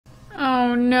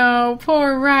Oh no,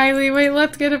 poor Riley. Wait,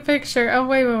 let's get a picture. Oh,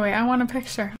 wait, I want a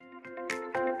picture.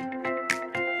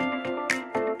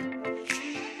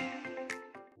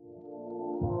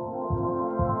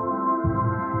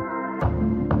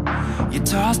 You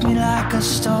tossed me like a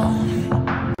stone.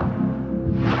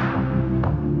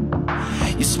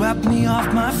 You swept me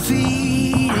off my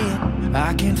feet.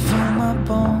 I can't feel my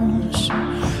bones.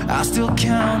 I still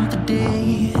count the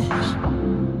days.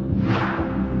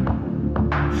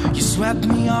 You swept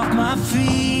me off my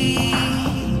feet.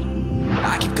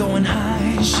 I keep going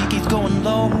high, she keeps going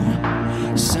low.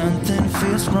 Something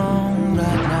feels wrong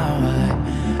right now,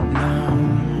 I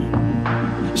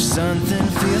know. Something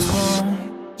feels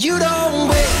wrong. You don't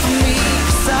wait for me,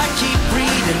 'cause I keep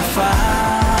breathing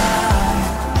fire.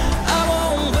 I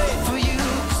won't wait for you,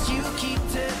 'cause you keep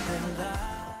telling lies.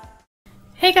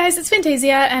 Hey guys, it's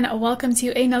Fantayzia and welcome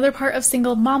to another part of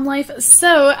Single Mom Life.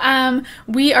 So,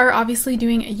 we are obviously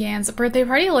doing Yann's birthday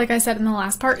party, like I said in the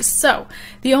last part. So,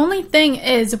 the only thing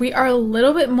is we are a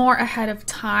little bit more ahead of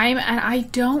time and I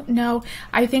don't know,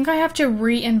 I think I have to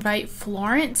re-invite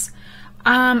Florence.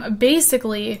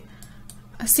 Basically,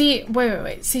 see,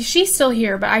 wait. See, she's still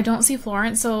here, but I don't see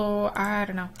Florence, so I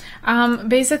don't know.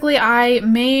 Basically, I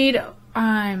made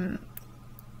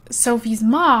Sophie's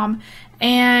mom,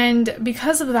 and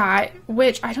because of that,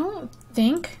 which I don't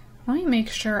think, let me make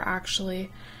sure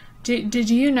actually. Did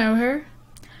you know her?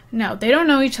 No, they don't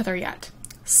know each other yet.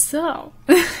 So,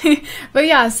 but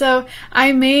yeah, so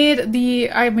I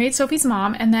made Sophie's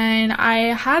mom, and then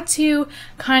I had to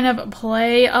kind of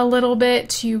play a little bit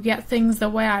to get things the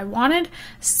way I wanted.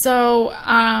 So,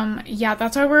 yeah,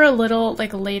 that's why we're a little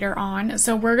like later on.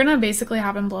 So we're gonna basically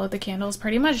have him blow out the candles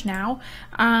pretty much now.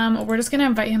 We're just gonna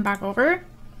invite him back over.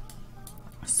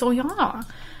 So yeah,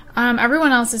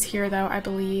 everyone else is here though, I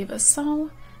believe.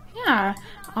 So yeah,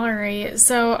 all right.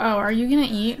 So, oh, are you gonna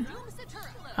eat?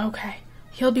 Okay.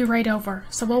 He'll be right over,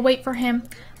 so we'll wait for him.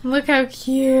 Look how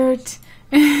cute.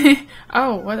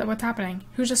 Oh, what's happening?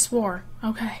 Who just swore?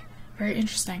 Okay, very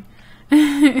interesting.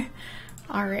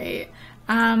 All right.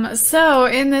 So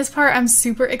in this part, I'm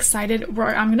super excited.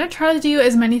 I'm gonna try to do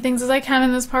as many things as I can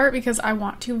in this part because I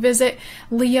want to visit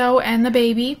Leo and the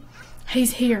baby.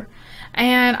 He's here,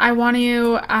 and I want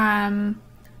to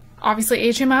obviously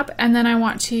age him up, and then I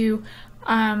want to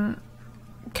kind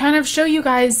of show you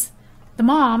guys the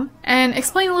mom and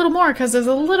explain a little more because there's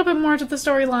a little bit more to the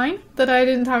storyline that I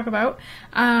didn't talk about.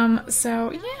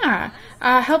 So yeah,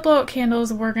 help blow out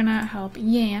candles. We're gonna help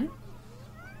Yann.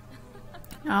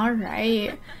 All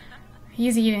right,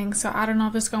 he's eating, so I don't know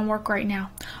if it's gonna work right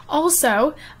now.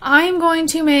 Also, I'm going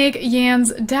to make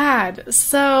Yann's dad,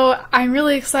 so I'm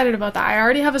really excited about that. I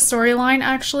already have a storyline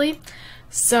actually.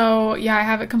 So yeah, I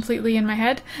have it completely in my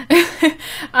head.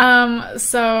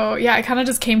 So yeah, it kind of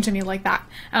just came to me like that.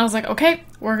 And I was like, okay,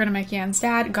 we're gonna make Yann's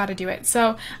dad, gotta do it.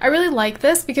 So I really like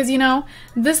this because, you know,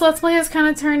 this Let's Play has kind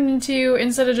of turned into,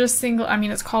 instead of just single, I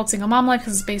mean, it's called Single Mom Life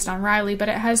because it's based on Riley, but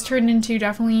it has turned into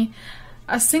definitely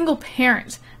a single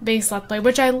parent based Let's Play,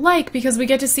 which I like because we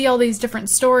get to see all these different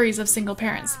stories of single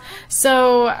parents.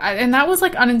 So, and that was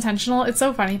like unintentional. It's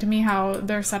so funny to me how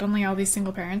there's suddenly all these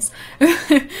single parents.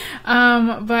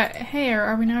 But hey,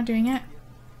 are we not doing it?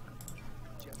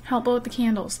 Help blow with the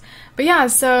candles. But yeah,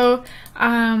 so,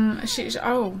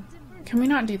 oh, can we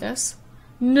not do this?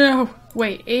 No,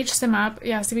 wait, age sim up.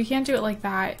 Yeah, so we can't do it like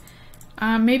that.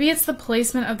 Maybe it's the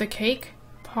placement of the cake,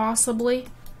 possibly.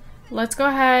 Let's go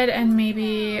ahead and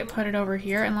maybe put it over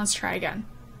here and let's try again.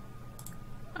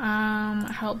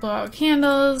 Help blow out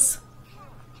candles.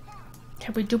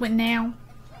 Can we do it now?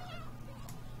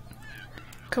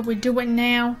 Could we do it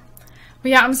now?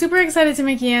 But yeah, I'm super excited to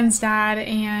make Yann's dad,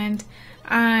 and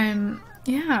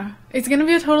yeah, it's gonna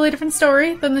be a totally different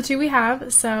story than the two we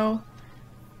have, so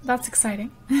that's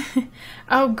exciting.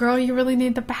 Oh girl, you really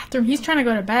need the bathroom. He's trying to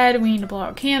go to bed. We need to blow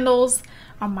out candles.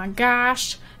 Oh my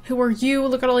gosh. Who are you?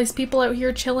 Look at all these people out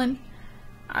here chilling.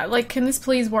 Like, can this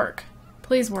please work?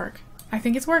 Please work. I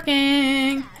think it's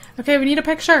working. Okay, we need a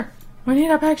picture. We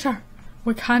need a picture.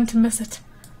 We can't miss it.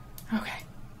 Okay.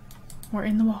 We're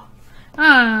in the wall.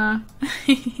 Ah.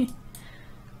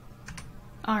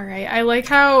 Alright, I like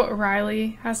how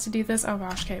Riley has to do this. Oh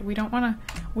gosh, okay. We don't want to,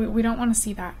 we don't want to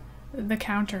see that. The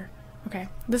counter. Okay.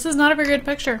 This is not a very good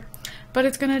picture, but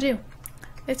it's gonna do.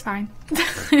 It's fine.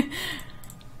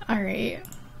 Alright.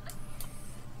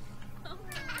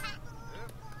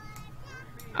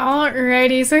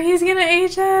 Alrighty, so he's gonna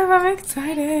age up. I'm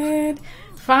excited.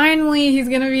 Finally, he's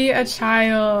gonna be a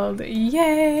child.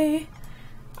 Yay.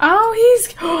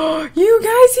 Oh, you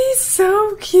guys, he's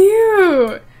so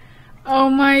cute. Oh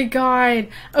my god.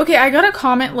 Okay, I got a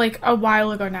comment like a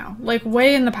while ago now, like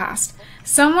way in the past.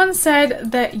 Someone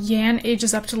said that Yann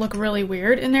ages up to look really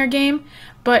weird in their game,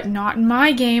 but not in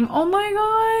my game. Oh my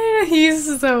god,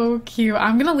 he's so cute.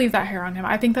 I'm gonna leave that hair on him.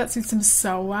 I think that suits him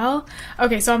so well.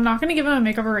 Okay, so I'm not gonna give him a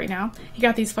makeover right now. He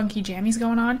got these funky jammies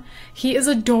going on. He is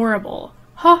adorable.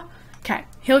 Huh. Okay,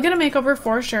 he'll get a makeover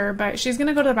for sure, but she's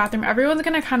gonna go to the bathroom. Everyone's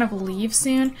gonna kind of leave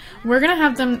soon. We're gonna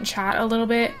have them chat a little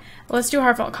bit. Let's do a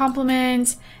heartfelt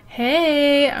compliment.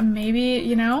 Hey, maybe,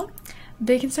 you know,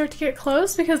 they can start to get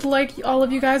close because like all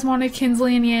of you guys wanted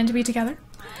Kinsley and Yann to be together.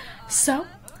 So,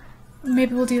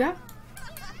 maybe we'll do that.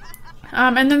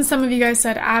 And then some of you guys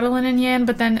said Adeline and Yann,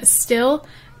 but then still,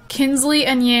 Kinsley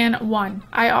and Yann won.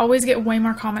 I always get way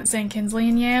more comments saying Kinsley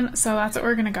and Yann, so that's what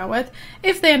we're gonna go with.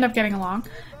 If they end up getting along,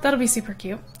 that'll be super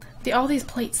cute. All these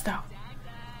plates though.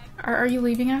 Are you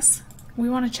leaving us? We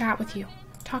want to chat with you.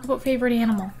 Talk about favorite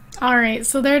animal. Alright,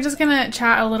 so they're just gonna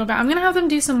chat a little bit. I'm gonna have them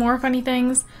do some more funny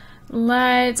things. Oh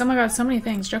my god, so many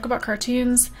things. Joke about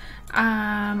cartoons.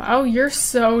 Oh, you're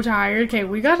so tired. Okay,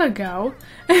 we gotta go.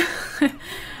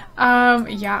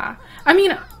 Yeah. I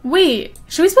mean, wait,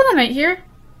 should we spend the night here?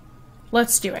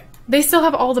 Let's do it. They still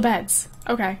have all the beds.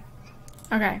 Okay.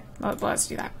 Okay, let's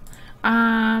do that.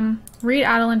 Read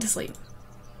Adeline to sleep.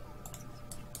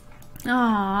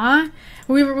 Aww.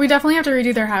 We definitely have to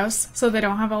redo their house so they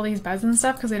don't have all these beds and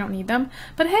stuff because they don't need them.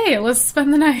 But hey, let's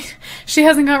spend the night. She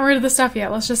hasn't gotten rid of the stuff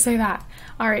yet. Let's just say that.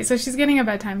 Alright, so she's getting a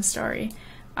bedtime story.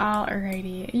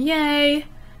 Alrighty. Yay.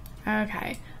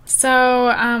 Okay.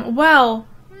 So, well,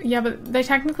 yeah, but they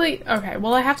technically... Okay,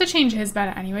 well, I have to change his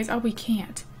bed anyways. Oh, we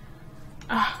can't.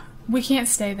 We can't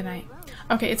stay the night.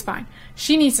 Okay, it's fine.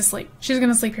 She needs to sleep. She's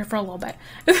gonna sleep here for a little bit.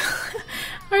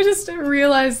 I just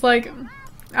realized, like...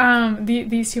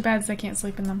 these two beds, they can't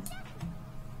sleep in them.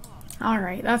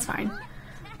 Alright, that's fine.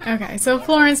 Okay, so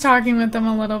Florence talking with them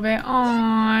a little bit.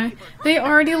 Aww, they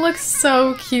already look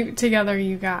so cute together,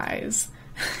 you guys.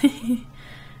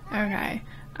 Okay,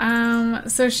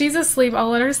 so she's asleep. I'll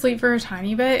let her sleep for a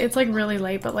tiny bit. It's like really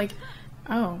late, but like,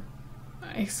 oh,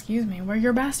 excuse me, we're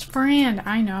your best friend.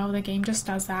 I know, the game just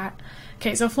does that.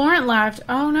 Okay, so Florence left.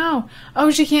 Oh no. Oh,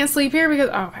 she can't sleep here because,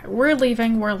 okay, we're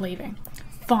leaving.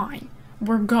 Fine.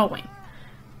 We're going.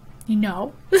 You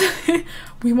know?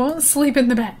 We won't sleep in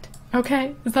the bed.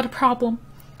 Okay? Is that a problem?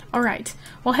 Alright.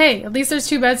 Well, hey, at least there's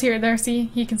two beds here. There,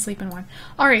 see? He can sleep in one.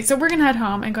 Alright, so we're gonna head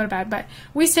home and go to bed. But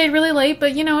we stayed really late,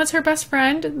 but you know, it's her best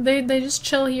friend. They just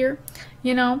chill here.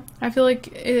 You know? I feel like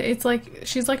it's like,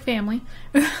 she's like family.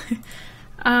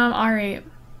 Alright.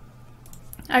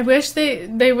 I wish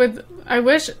I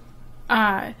wish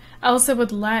Elsa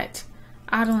would let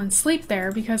Adeline sleep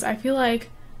there because I feel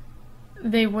like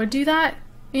they would do that,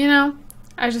 you know?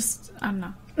 I don't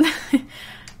know.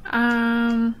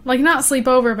 Like not sleep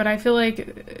over, but I feel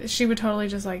like she would totally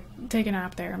just like take a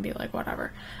nap there and be like,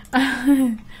 whatever.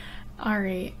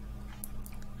 Alright.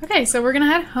 Okay, so we're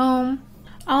gonna head home.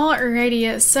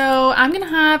 Alrighty, so I'm gonna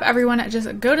have everyone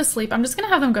just go to sleep. I'm just gonna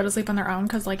have them go to sleep on their own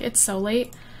because like it's so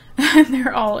late and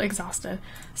they're all exhausted.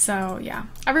 So yeah,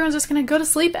 everyone's just gonna go to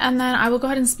sleep and then I will go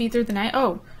ahead and speed through the night.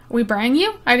 Oh, we brang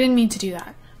you? I didn't mean to do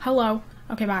that. Hello.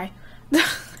 Okay, bye.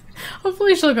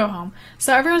 Hopefully she'll go home.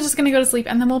 So everyone's just gonna go to sleep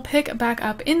and then we'll pick back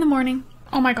up in the morning.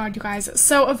 Oh my god, you guys.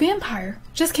 So a vampire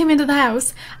just came into the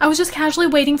house. I was just casually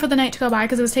waiting for the night to go by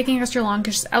because it was taking extra long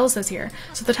because Elsa's here.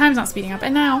 So the time's not speeding up.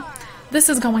 And now this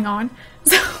is going on.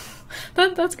 So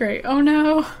that's great. Oh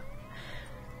no.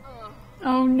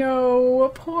 Oh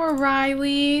no. Poor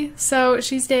Riley. So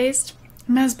she's dazed,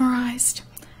 mesmerized,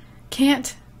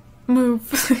 can't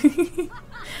move.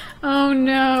 Oh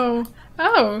no.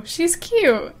 Oh, she's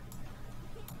cute.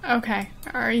 Okay,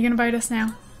 are you gonna bite us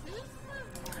now?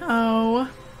 Oh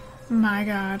my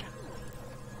god.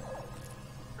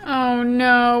 Oh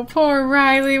no, poor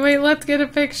Riley. Wait, let's get a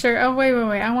picture. Oh, wait,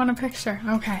 I want a picture.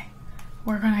 Okay,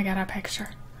 we're gonna get a picture.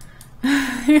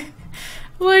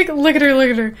 Like, look at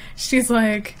her. She's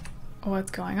like,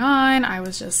 what's going on? I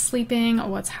was just sleeping.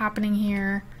 What's happening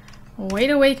here? Way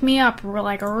to wake me up.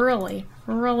 Like, really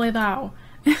though.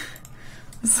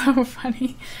 So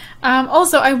funny.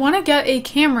 Also, I want to get a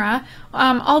camera,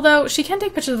 although she can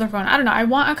take pictures of her phone. I don't know. I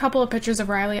want a couple of pictures of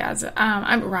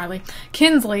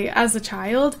Kinsley as a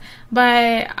child,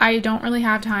 but I don't really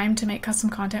have time to make custom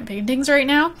content paintings right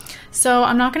now, so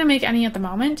I'm not going to make any at the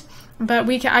moment, but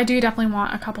I do definitely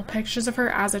want a couple pictures of her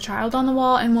as a child on the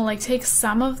wall, and we'll like take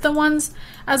some of the ones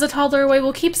as a toddler away.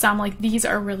 We'll keep some, like these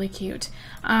are really cute,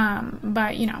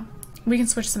 but you know, we can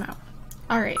switch some out.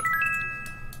 Alright.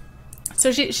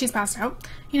 So she's passed out,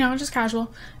 you know, just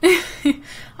casual.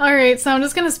 All right, so I'm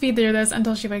just gonna speed through this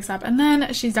until she wakes up, and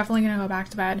then she's definitely gonna go back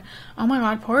to bed. Oh my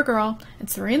god, poor girl.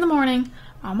 It's 3 in the morning.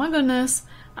 Oh my goodness.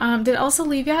 Did Elsa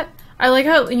leave yet? I like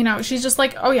how, you know, she's just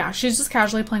like, oh yeah, she's just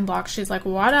casually playing blocks. She's like,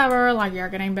 whatever, like, you're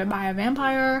getting bit by a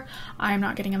vampire. I'm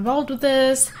not getting involved with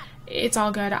this. It's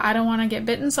all good. I don't want to get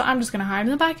bitten, so I'm just gonna hide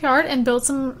in the backyard and build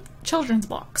some children's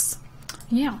blocks.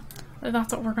 Yeah.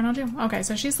 That's what we're gonna do. Okay,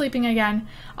 so she's sleeping again.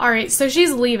 Alright, so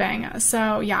she's leaving.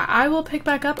 So yeah, I will pick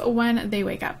back up when they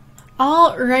wake up.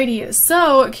 Alrighty,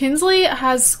 so Kinsley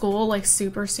has school like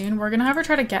super soon. We're gonna have her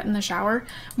try to get in the shower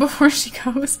before she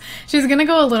goes. She's gonna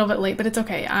go a little bit late, but it's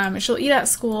okay. She'll eat at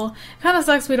school. Kind of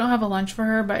sucks we don't have a lunch for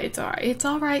her, but it's alright. It's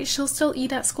alright. She'll still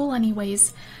eat at school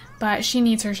anyways. But she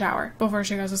needs her shower before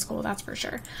she goes to school, that's for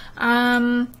sure.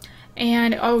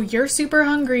 And, oh, you're super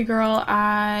hungry, girl.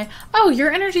 Oh, your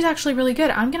energy's actually really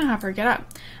good. I'm gonna have her get up.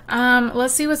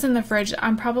 Let's see what's in the fridge.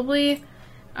 I'm probably,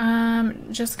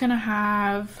 just gonna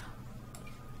have,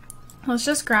 let's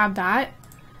just grab that.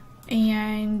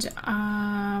 And,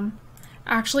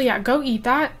 actually, yeah, go eat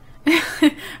that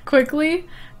quickly.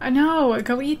 No,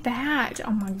 go eat that.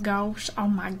 Oh my gosh. Oh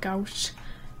my gosh.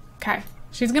 Okay,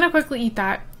 she's gonna quickly eat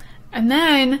that. And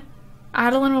then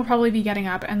Adeline will probably be getting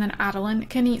up, and then Adeline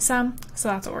can eat some, so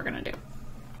that's what we're gonna do.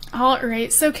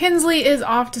 Alright, so Kinsley is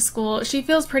off to school. She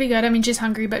feels pretty good. I mean, she's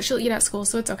hungry, but she'll eat at school,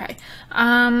 so it's okay.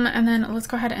 And then let's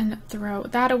go ahead and throw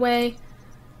that away.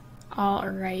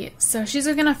 Alright, so she's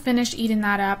gonna finish eating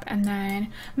that up, and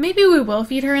then maybe we will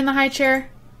feed her in the high chair.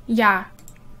 Yeah,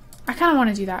 I kind of want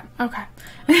to do that. Okay.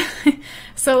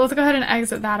 So let's go ahead and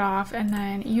exit that off, and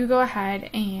then you go ahead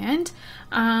and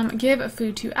give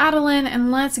food to Adeline,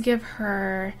 and let's give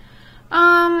her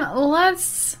a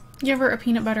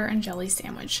peanut butter and jelly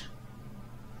sandwich.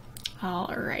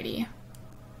 Alrighty.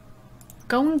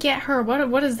 Go and get her.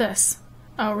 What is this?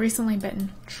 Oh, recently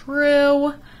bitten.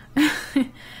 True.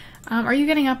 Are you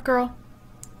getting up, girl?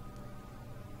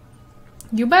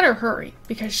 You better hurry,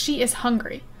 because she is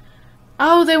hungry.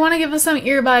 Oh, they want to give us some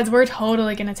earbuds. We're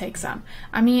totally going to take some.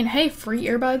 I mean, hey, free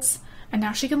earbuds. And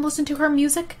now she can listen to her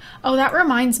music. Oh, that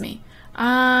reminds me.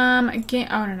 Game.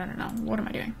 Oh, no. What am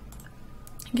I doing?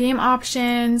 Game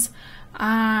options.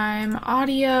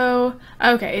 Audio.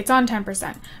 Okay, it's on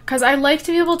 10%. Because I like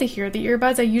to be able to hear the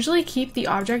earbuds. I usually keep the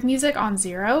object music on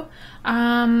 0.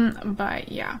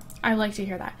 But yeah, I like to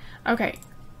hear that. Okay.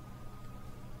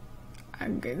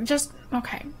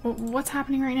 Okay. What's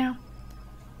happening right now?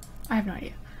 I have no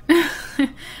idea.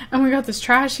 And we got this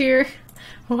trash here.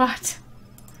 What?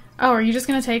 Oh, are you just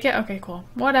gonna take it? Okay, cool.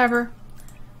 Whatever.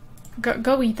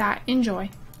 Go eat that. Enjoy.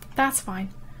 That's fine.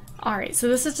 Alright, so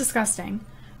this is disgusting.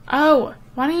 Oh,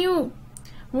 why don't you...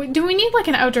 Do we need like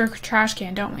an outdoor trash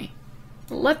can, don't we?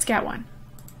 Let's get one.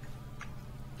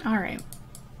 Alright.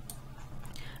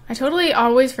 I totally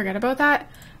always forget about that.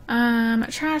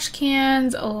 Trash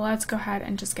cans. Let's go ahead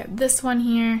and just get this one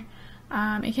here.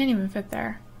 It can't even fit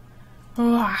there.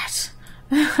 What?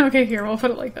 Okay, here, we'll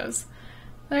put it like this.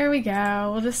 There we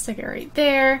go. We'll just stick it right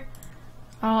there.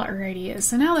 Alrighty,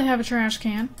 so now they have a trash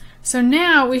can. So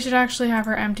now we should actually have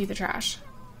her empty the trash.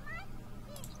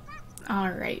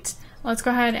 Alright, let's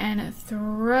go ahead and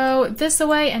throw this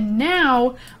away, and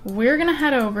now we're gonna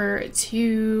head over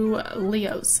to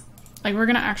Leo's. Like, we're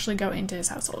gonna actually go into his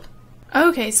household.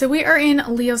 Okay, so we are in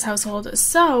Leo's household.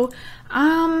 So,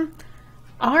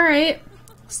 alright.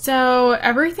 So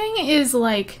everything is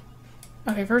like,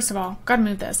 okay, first of all, gotta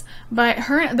move this. But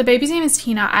the baby's name is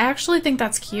Tina. I actually think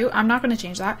that's cute. I'm not gonna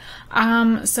change that.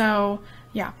 So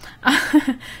yeah.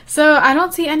 So I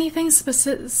don't see anything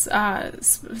suspicious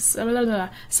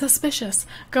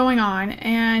going on,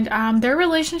 and their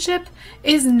relationship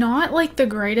is not like the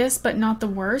greatest, but not the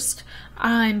worst.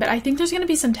 But I think there's gonna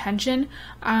be some tension.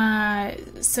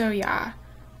 So yeah.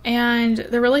 And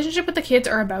the relationship with the kids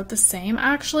are about the same,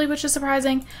 actually, which is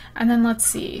surprising. And then let's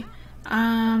see.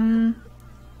 Yeah,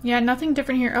 nothing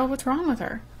different here. Oh, what's wrong with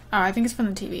her? Oh, I think it's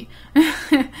from the TV.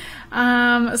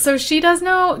 So she does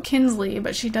know Kinsley,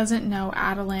 but she doesn't know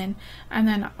Adeline. And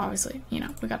then, obviously, you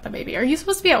know, we got the baby. Are you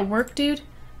supposed to be at work, dude?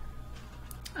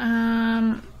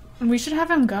 We should have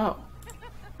him go.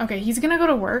 Okay, he's gonna go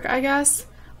to work, I guess.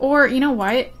 Or, you know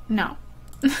what? No.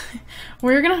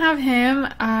 We're gonna have him,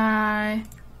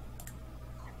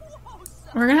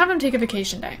 we're gonna have him take a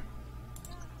vacation day.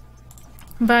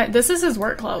 But this is his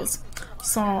work clothes.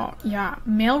 So, yeah,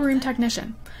 mailroom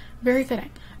technician. Very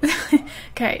fitting.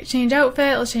 Okay, change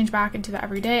outfit. Let's change back into the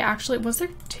everyday. Actually, was there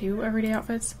 2 everyday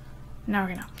outfits? No,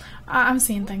 okay, no. I'm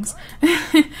seeing things.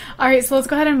 Alright, so let's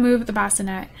go ahead and move the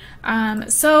bassinet.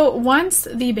 So once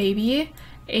the baby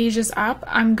ages up,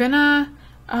 I'm gonna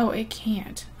Oh, it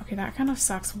can't. Okay, that kind of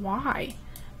sucks. Why?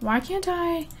 Why can't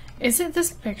I? Is it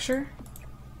this picture?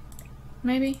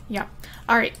 Maybe? Yeah.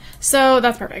 Alright, so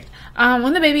that's perfect.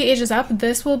 When the baby ages up,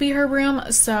 this will be her room.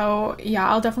 So yeah,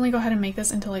 I'll definitely go ahead and make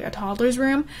this into like a toddler's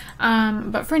room.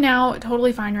 But for now,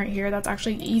 totally fine right here. That's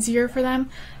actually easier for them.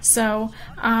 So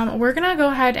we're gonna go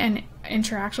ahead and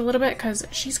interact a little bit because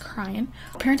she's crying.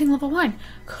 Parenting level 1.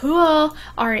 Cool.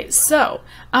 Alright, so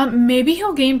maybe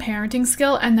he'll gain parenting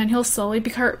skill and then he'll slowly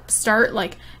start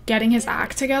like getting his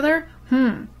act together.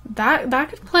 That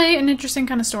could play an interesting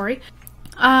kind of story.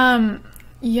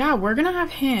 Yeah, we're gonna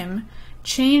have him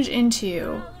change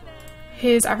into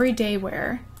his everyday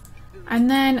wear,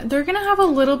 and then they're gonna have a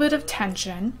little bit of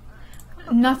tension.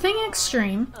 Nothing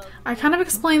extreme. I kind of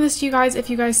explained this to you guys if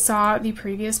you guys saw the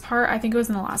previous part. I think it was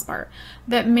in the last part.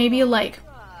 That maybe like,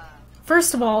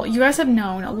 first of all, you guys have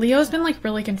known Leo's been like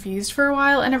really confused for a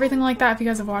while and everything like that. If you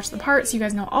guys have watched the parts, you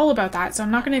guys know all about that. So I'm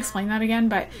not going to explain that again,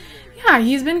 but yeah,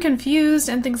 he's been confused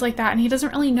and things like that. And he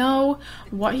doesn't really know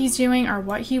what he's doing or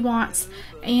what he wants.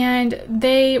 And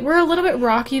they were a little bit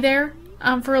rocky there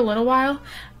for a little while.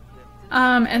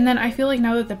 And then I feel like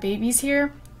now that the baby's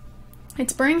here,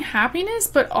 it's bringing happiness,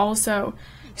 but also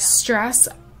stress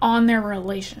on their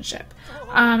relationship.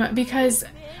 Because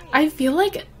I feel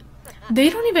like they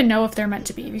don't even know if they're meant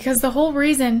to be, because the whole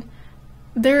reason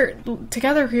they're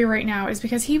together here right now is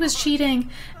because he was cheating,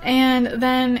 and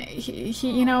then he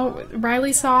you know,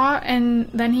 Riley saw, and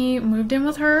then he moved in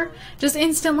with her just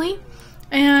instantly.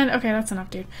 And okay, that's enough,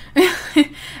 dude.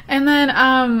 And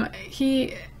then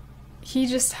he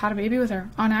just had a baby with her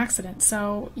on accident.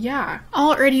 So yeah.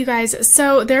 Alrighty, you guys.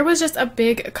 So there was just a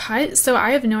big cut. So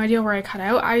I have no idea where I cut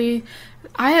out.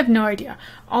 I have no idea.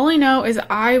 All I know is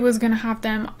I was gonna have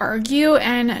them argue,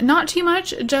 and not too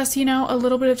much, just, you know, a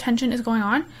little bit of tension is going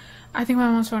on. I think my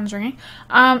mom's phone is ringing.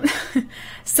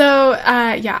 So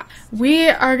yeah, we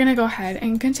are gonna go ahead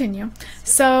and continue.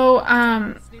 So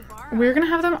we're gonna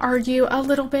have them argue a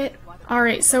little bit.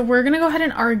 Alright, so we're gonna go ahead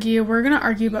and argue. We're gonna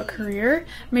argue about career.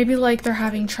 Maybe like they're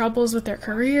having troubles with their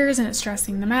careers and it's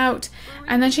stressing them out.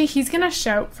 And then he's gonna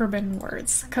shout forbidden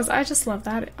words, because I just love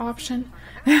that option.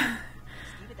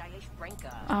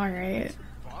 Alright.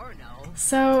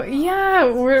 So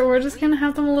yeah, we're just gonna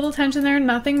have them a little tension there.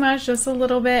 Nothing much, just a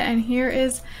little bit. And here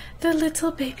is the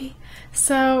little baby.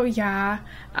 So yeah.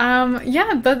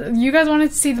 Yeah, you guys wanted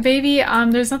to see the baby.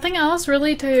 There's nothing else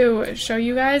really to show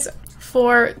you guys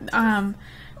for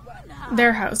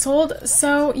their household.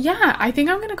 So yeah, I think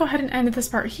I'm gonna go ahead and end this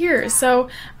part here. So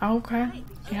okay,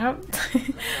 yep.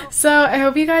 So I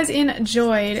hope you guys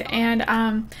enjoyed,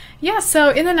 and yeah, so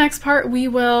in the next part we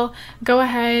will go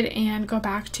ahead and go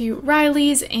back to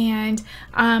Riley's, and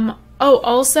oh,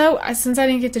 also, since I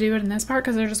didn't get to do it in this part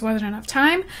because there just wasn't enough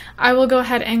time, I will go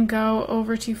ahead and go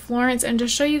over to Florence and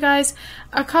just show you guys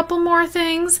a couple more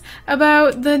things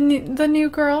about the new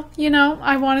girl. You know,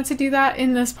 I wanted to do that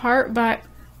in this part, but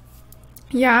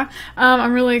yeah,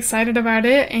 I'm really excited about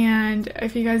it. And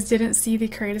if you guys didn't see the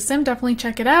Create a Sim, definitely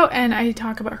check it out. And I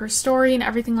talk about her story and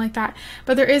everything like that.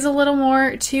 But there is a little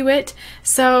more to it.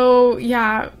 So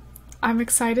yeah, I'm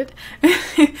excited.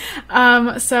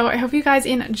 So I hope you guys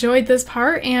enjoyed this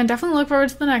part, and definitely look forward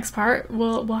to the next part.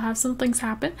 We'll have some things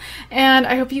happen, and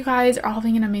I hope you guys are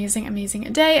having an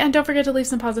amazing day, and don't forget to leave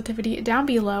some positivity down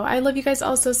below. I love you guys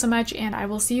all so much, and I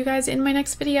will see you guys in my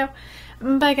next video.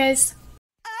 Bye guys.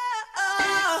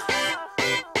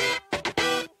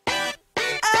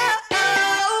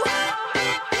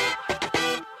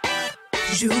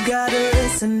 You gotta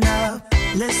listen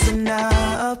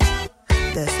up.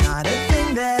 There's not a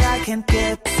thing that I can't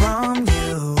get from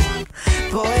you.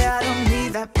 Boy, I don't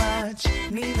need that much.